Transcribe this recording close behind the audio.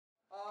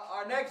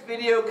Our next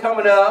video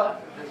coming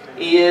up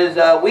is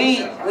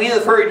we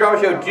the Furry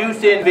Drama Show do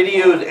send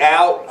videos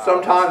out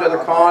sometimes other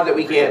cons that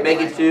we can't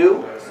make it to.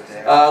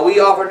 We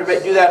offered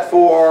to do that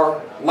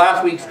for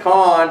last week's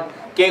con.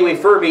 Gateway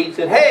Furby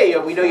said, hey,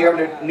 we know you're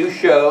having a new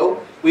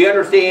show. We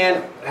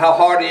understand how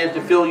hard it is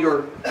to fill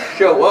your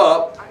show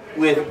up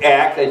with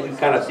acts, as you've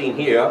kind of seen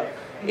here.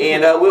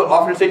 And we'll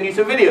offer to send you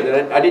some videos.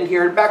 And I didn't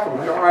hear it back from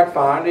them. All right,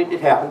 fine. It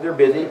happens. They're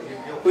busy.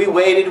 We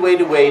waited,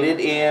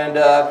 and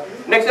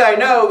next thing I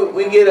know,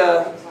 we get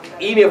an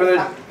email from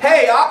them.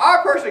 Hey,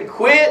 our person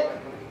quit.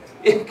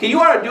 Can you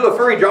want to do a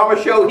Furry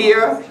Drama Show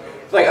here?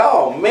 It's like,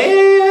 oh,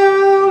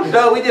 man.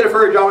 So we did a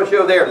Furry Drama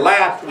Show there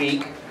last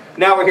week.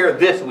 Now we're here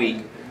this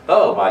week.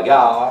 Oh, my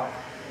God.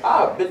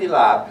 Ah, busy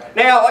life.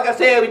 Now, like I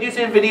said, we do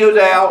send videos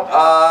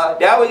out.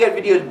 Now we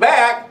get videos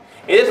back.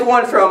 And this is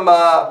one from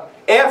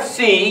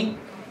FC,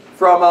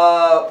 from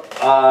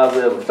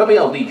something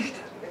Unleashed.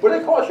 What do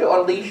they call it?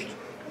 Show Unleashed?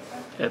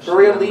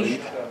 Furry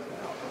Unleashed.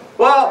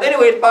 Well,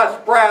 anyway, it's by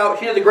Sprout.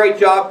 She does a great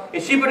job.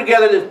 And she put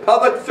together this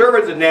public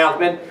service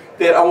announcement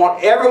that I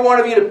want every one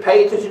of you to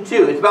pay attention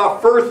to. It's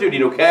about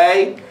fursuiting,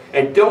 okay?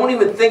 And don't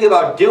even think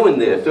about doing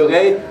this,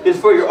 okay? It's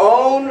for your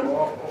own.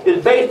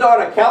 It's based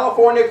on a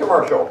California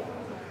commercial.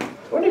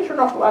 When did you turn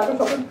off the lights or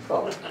something?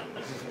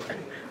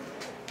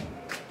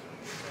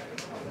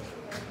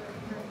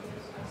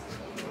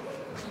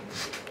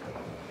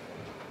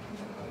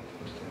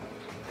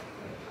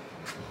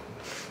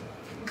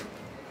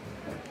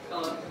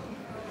 Oh.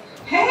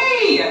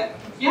 Hey!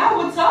 Yeah,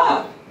 what's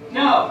up?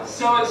 No,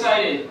 so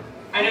excited.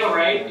 I know,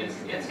 right?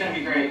 It's gonna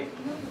be great.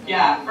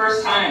 Yeah,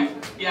 first time.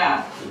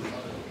 Yeah.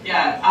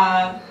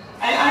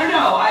 I don't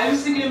know. I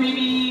was thinking of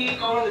maybe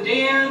going to the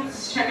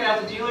dance, checking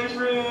out the dealer's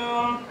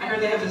room. I heard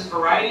they have this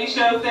variety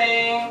show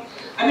thing.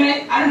 I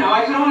mean, I don't know.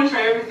 I kind of want to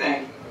try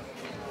everything.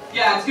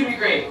 Yeah, it's gonna be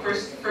great.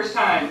 First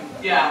time.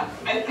 Yeah.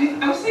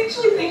 I was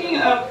actually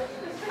thinking of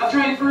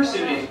trying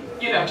fursuiting.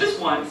 You know, just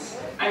once.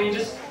 I mean,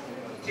 just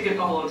to get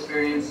the whole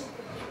experience.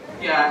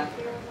 Yeah.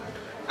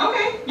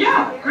 Okay.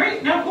 Yeah.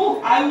 Great. No.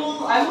 Cool. I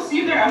will see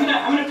you there. I'm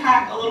gonna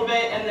pack a little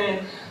bit, and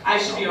then I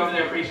should be over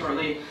there pretty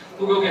shortly.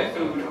 We'll go get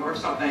food or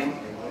something.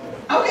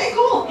 Okay.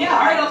 Cool. Yeah.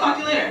 All right. I'll talk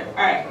to you later.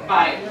 All right.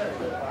 Bye.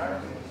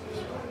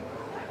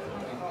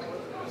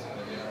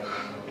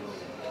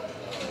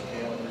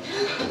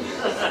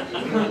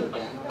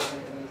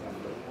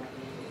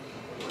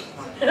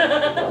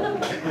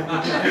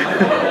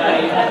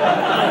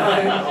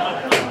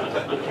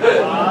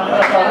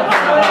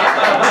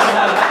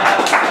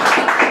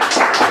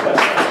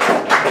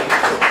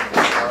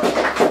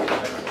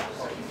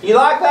 You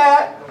like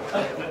that?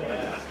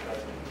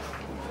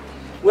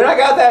 When I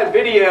got that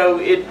video,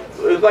 it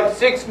was like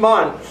 6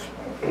 months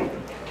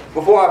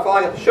before I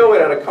finally got to show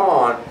it at a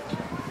con.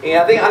 And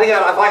I think I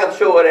finally got to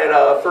show it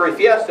at Furry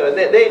Fiesta, and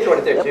they enjoyed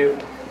it there too.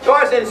 So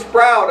I sent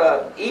Sprout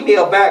an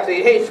email back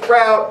saying, hey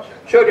Sprout,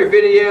 showed your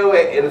video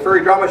in the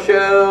Furry Drama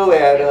Show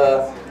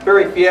at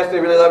Furry Fiesta, they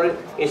really loved it.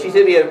 And she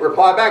sent me a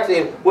reply back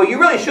saying, well, you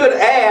really should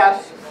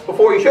ask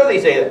before you show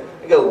these things.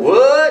 I go,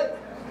 what?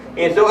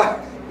 And so I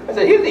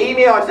said, here's the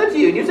email I sent to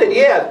you. And you said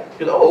yes.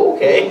 She goes, oh,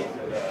 okay.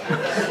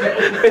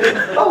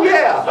 Oh,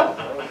 yeah.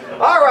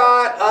 All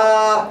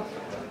right.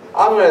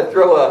 I'm going to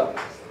throw a...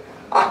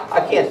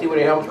 I can't see what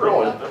I'm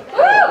throwing.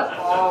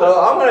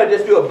 So I'm going to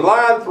just do a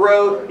blind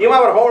throw. You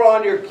might want to hold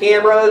on to your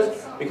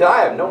cameras because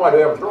I have no idea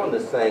where I'm throwing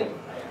this thing.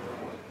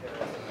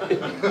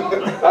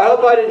 I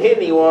hope I didn't hit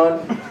anyone.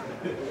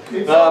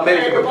 Maybe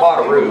it's a pot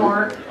of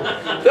root.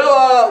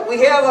 So we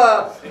have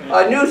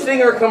a new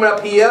singer coming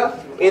up here,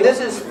 and this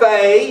is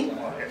Faye.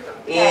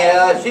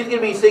 And she's going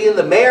to be singing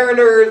The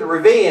Mariner's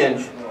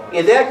Revenge.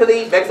 Is that because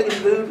they eat Mexican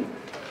food?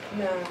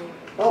 No.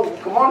 Oh,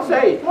 come on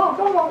stage. Come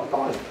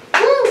on.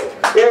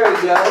 There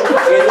we go.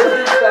 And this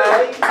is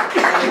Faye.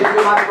 And this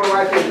is microphone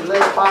right there. The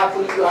little pop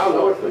for you. I don't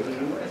know what for you.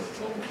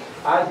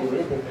 I do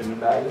anything for you,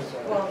 baby.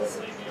 Well, this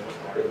is...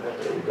 There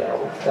you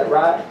go. Is that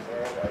right?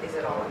 Is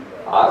it on?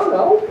 I don't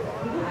know.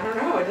 I don't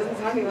know. It doesn't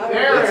sound any louder.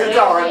 It's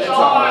on. It's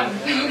on.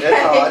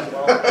 It's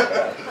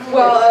on.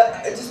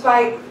 Well,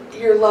 despite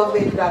your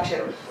lovely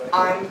introduction,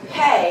 I'm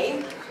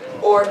pay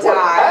or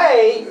die.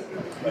 Hey!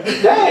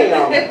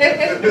 Damn!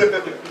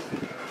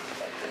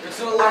 It's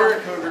a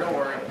lyric, Cougar, don't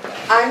worry.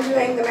 I'm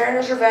doing The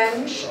Mariner's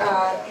Revenge,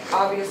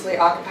 obviously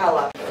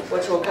acapella,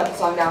 which will cut the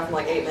song down from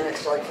like 8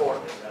 minutes to like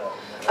 4.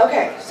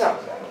 Okay, so.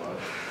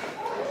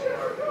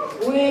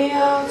 We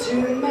are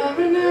two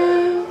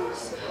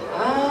mariners,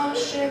 our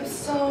ship's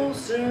sole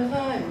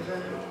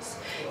survivors,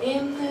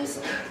 in this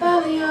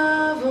valley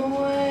of a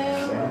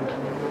whale.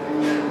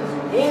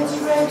 Its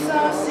ribs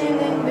are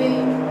ceiling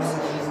beams,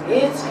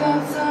 its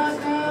guts are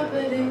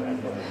carpeting.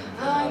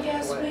 I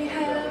guess we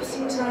have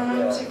some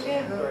time to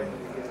kill.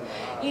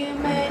 You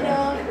may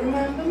not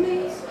remember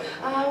me,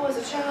 I was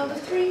a child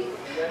of 3,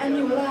 and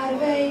you were out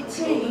of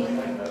 18.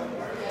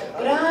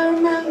 But I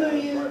remember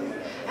you,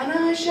 and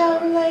I shall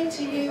relate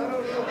to you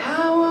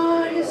how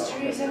our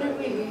histories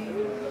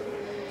interweave.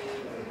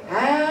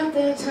 At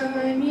the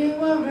time you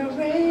were a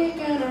rake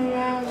and a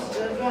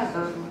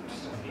roustabout,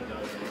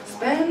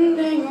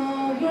 spending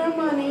all your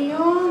money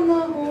on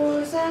the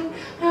whores and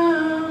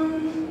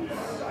hounds.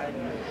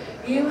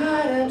 You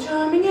had a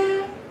charming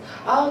air,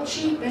 all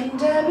cheap and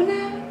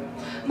debonair,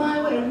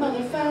 my widowed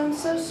mother found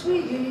so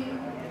sweet.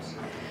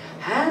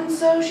 And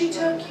so she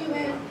took you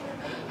in,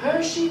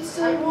 her sheets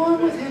still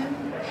warm with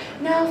him,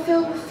 now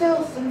filled with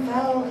filth and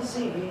foul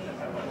disease.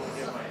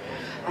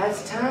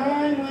 As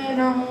time went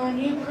on,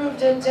 you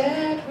proved a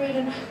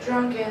debt-ridden,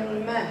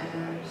 drunken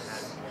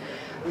mess,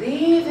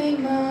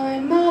 leaving my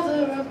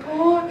mother a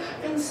poor,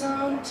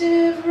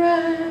 consumptive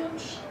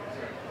wretch.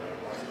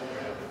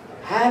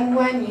 And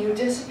when you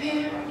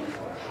disappeared,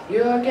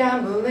 your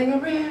gambling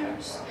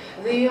arrears,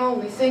 the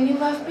only thing you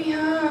left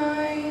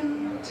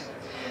behind.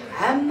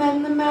 And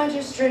then the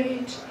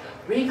magistrate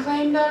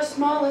reclaimed our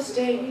small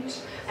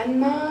estate, and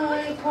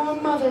my poor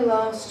mother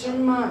lost her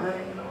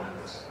mind.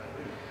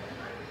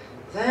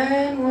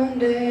 Then one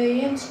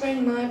day in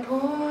spring my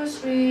poor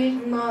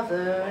sweet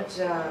mother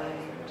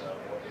died.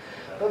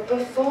 But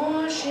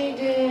before she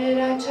did,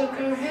 I took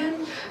her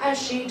in as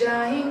she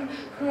dying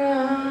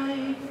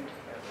cried.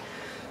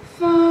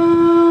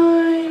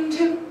 Find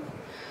him,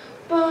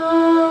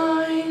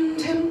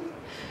 bind him,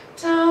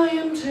 tie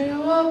him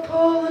to a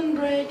pole and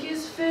break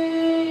his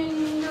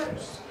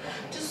fingers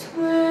to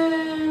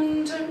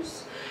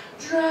splinters,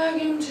 drag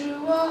him to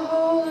a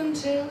hole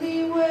until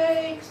he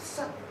wakes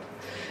up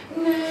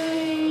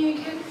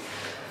naked,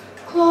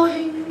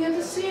 clawing at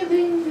the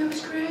ceiling of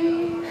his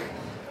grave.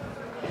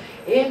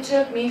 It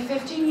took me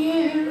 15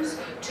 years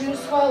to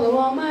swallow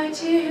all my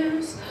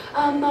tears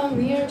among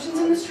the urchins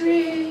in the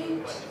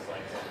street.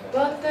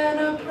 But then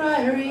a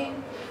priory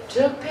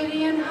took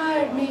pity and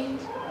hired me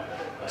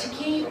to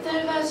keep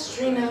their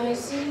vestry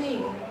nice and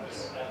neat.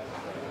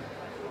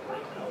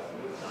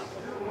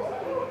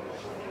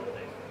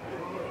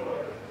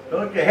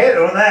 Don't you hate it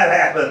when that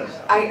happens?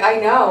 I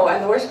know,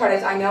 and the worst part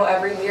is I know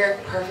every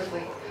lyric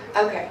perfectly.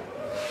 Okay.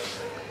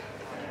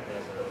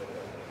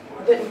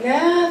 But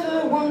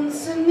never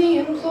once in the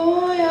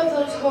employ of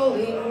those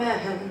holy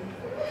men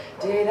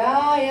did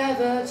I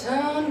ever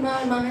turn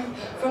my mind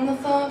from the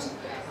thought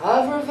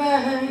of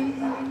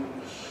revenge.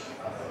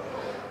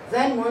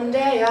 Then one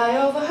day I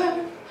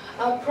overheard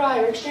a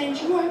prior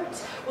exchanging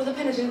words with a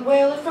penitent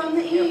whaler from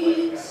the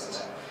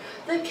east.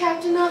 The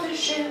captain of his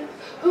ship,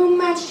 who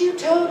matched you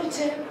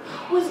toe-to-tip,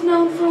 was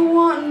known for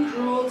one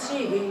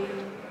cruelty.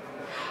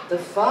 The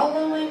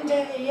following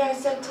day I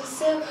set to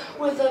sail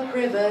with a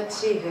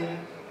privateer,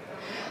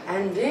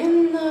 and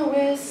in the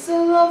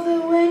whistle of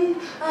the wind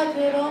I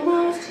could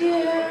almost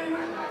hear,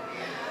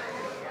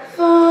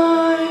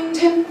 find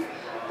him,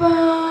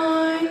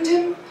 bind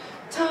him,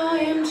 tie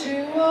him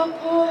to a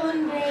pole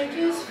and break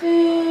his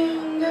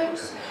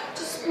fingers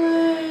to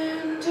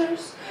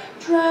splinters,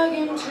 drag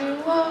him to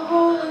a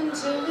hole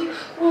until he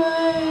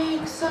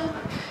wakes up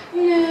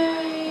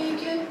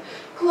naked,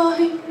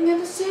 clawing at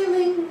the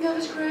ceiling of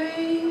his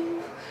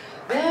grave.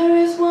 There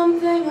is one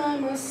thing I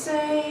must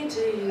say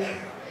to you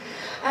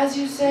as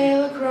you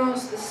sail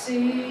across the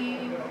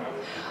sea.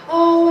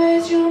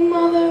 Always your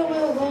mother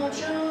will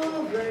watch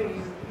over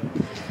you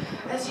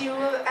as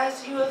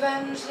you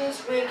avenge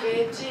this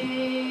wicked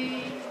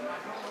deed.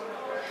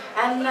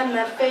 And then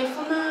that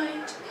fateful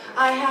night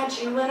I had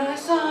you in our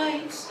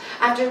sights.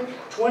 After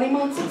 20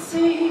 months at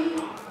sea,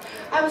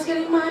 I was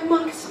getting my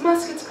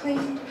muskets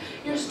cleaned.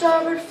 Your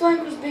starboard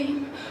flank was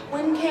beamed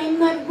when came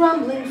that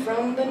rumbling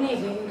from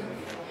beneath.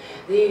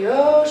 The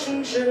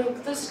ocean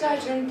shook, the sky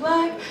turned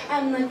black,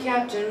 and the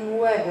captain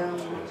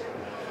wailed.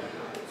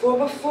 For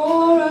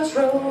before us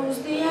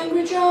rose the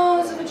angry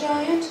jaws of a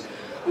giant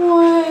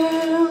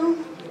whale.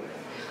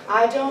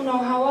 I don't know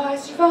how I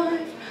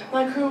survived,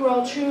 my crew were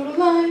all true to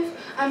life.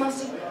 I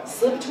must have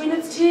slipped between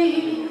its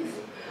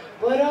teeth.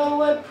 But oh,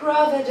 what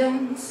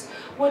providence,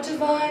 what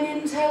divine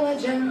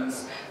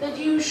intelligence, that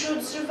you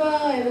should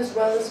survive as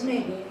well as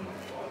me.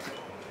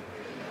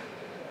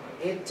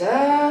 It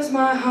does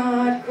my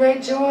heart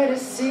great joy to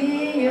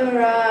see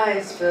your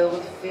eyes fill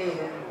with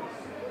fear,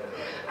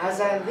 as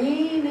I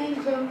lean in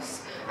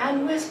close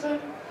and whisper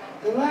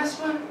the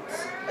last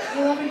words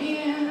you'll ever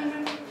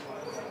hear.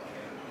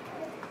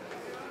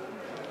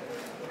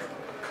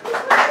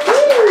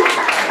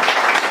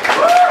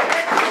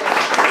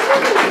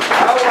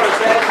 I want to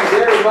thank you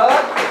very much.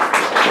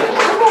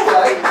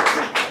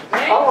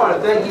 I want to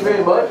thank you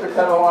very much for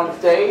coming on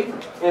stage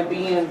and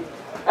being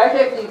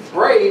actually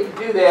brave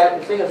to do that,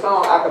 to sing a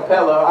song a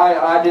cappella.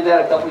 I did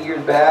that a couple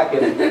years back,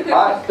 and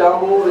I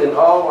stumbled, and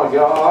oh my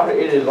God,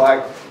 it is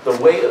like the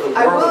weight of the world.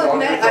 I will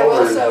admit,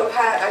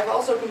 I've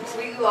also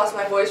completely lost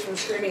my voice from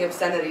screaming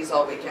obscenities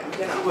all weekend.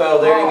 You know.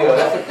 Well, there you go.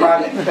 That's a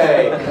price to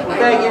pay. Well,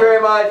 thank you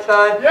very much,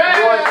 son. Yeah!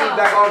 You want to see you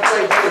back on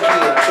stage with you,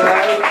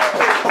 son.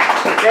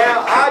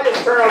 Now, I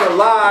just turn on the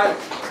lights.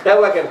 That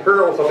way I can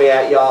hurl something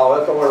at y'all.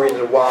 That's the only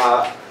reason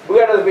why. We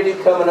got another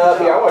video coming up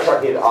here. I want to try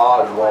to get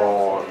odd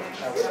one.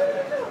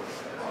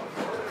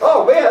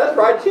 Oh man, that's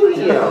right, 2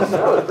 a.m.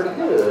 That was pretty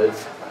good.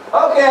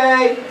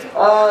 Okay,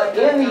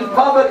 in the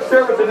public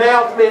service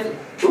announcement,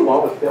 ooh, I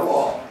almost fell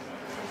off.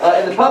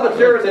 In the public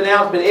service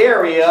announcement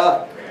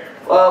area,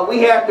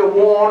 we have to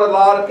warn a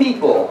lot of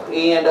people.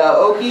 And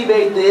Oki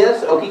made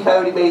this, Oki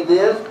Coyote made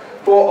this,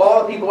 for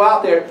all the people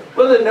out there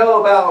who doesn't know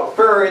about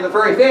furry and the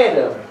furry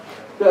fandom.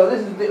 So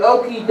this is the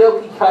Oki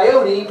Doki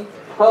Coyote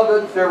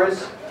Public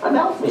Service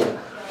Announcement.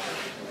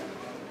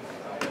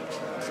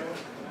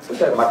 What's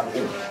that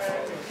microphone?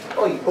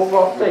 Oh, you pulled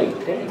off stage.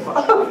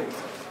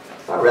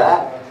 All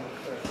right.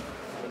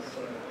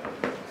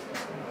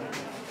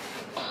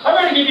 I'm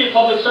going to give you a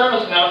public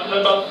service announcement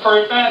about the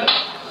furry fandom.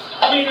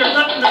 I mean, there's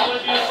nothing to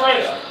really be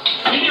afraid of.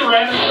 We do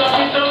random stuff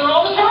each other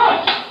all the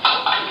time.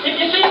 If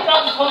you see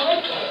stuff in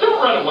public, don't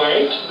run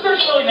away.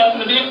 There's really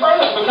nothing to be afraid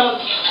of because,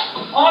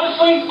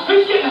 honestly,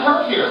 who's getting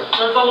hurt here?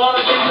 There's a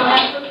lot of things that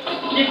happen.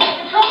 You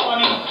get in trouble.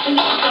 I mean, things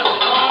that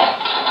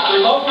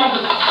there's all kinds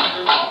of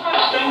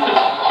things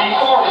that be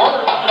far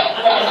worse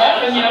that can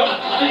happen, you know,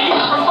 to even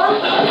from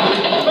person.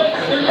 But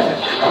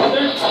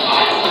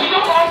we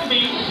don't have to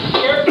be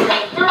scared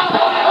because we're not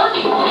going to hurt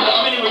people.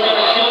 I mean, we're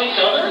going to kill each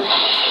other.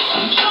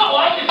 It's not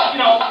like it's, you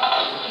know,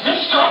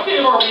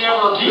 destructive or we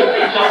ever abuse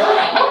each other.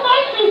 We're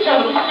nice to each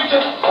other. We give each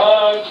other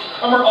hugs,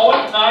 and we're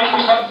always nice.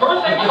 We have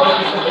birthday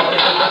parties.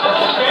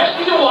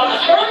 We do a lot of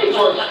charity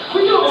work.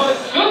 We do a lot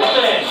of good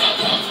things.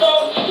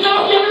 So, you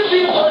know, give it to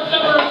your person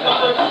or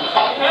something.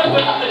 Have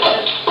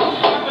empathy.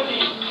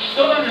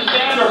 Don't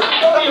understand or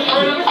don't be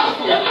afraid of it.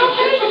 It's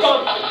okay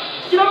because,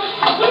 you know,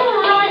 we were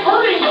really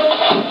hurting, but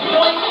you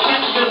know,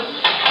 it's just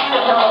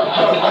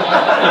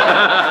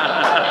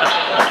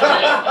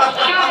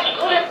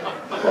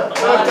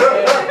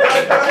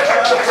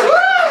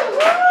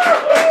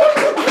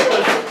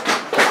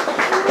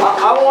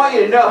I want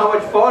you to know how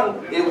much fun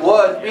it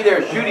was to be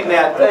there shooting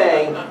that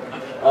thing.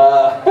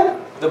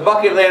 The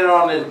bucket landed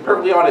on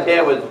perfectly on his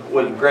head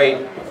was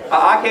great.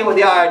 I came with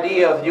the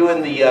idea of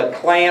doing the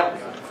clamp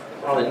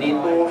on the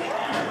needle.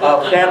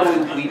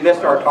 Sadly, we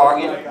missed our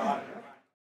target.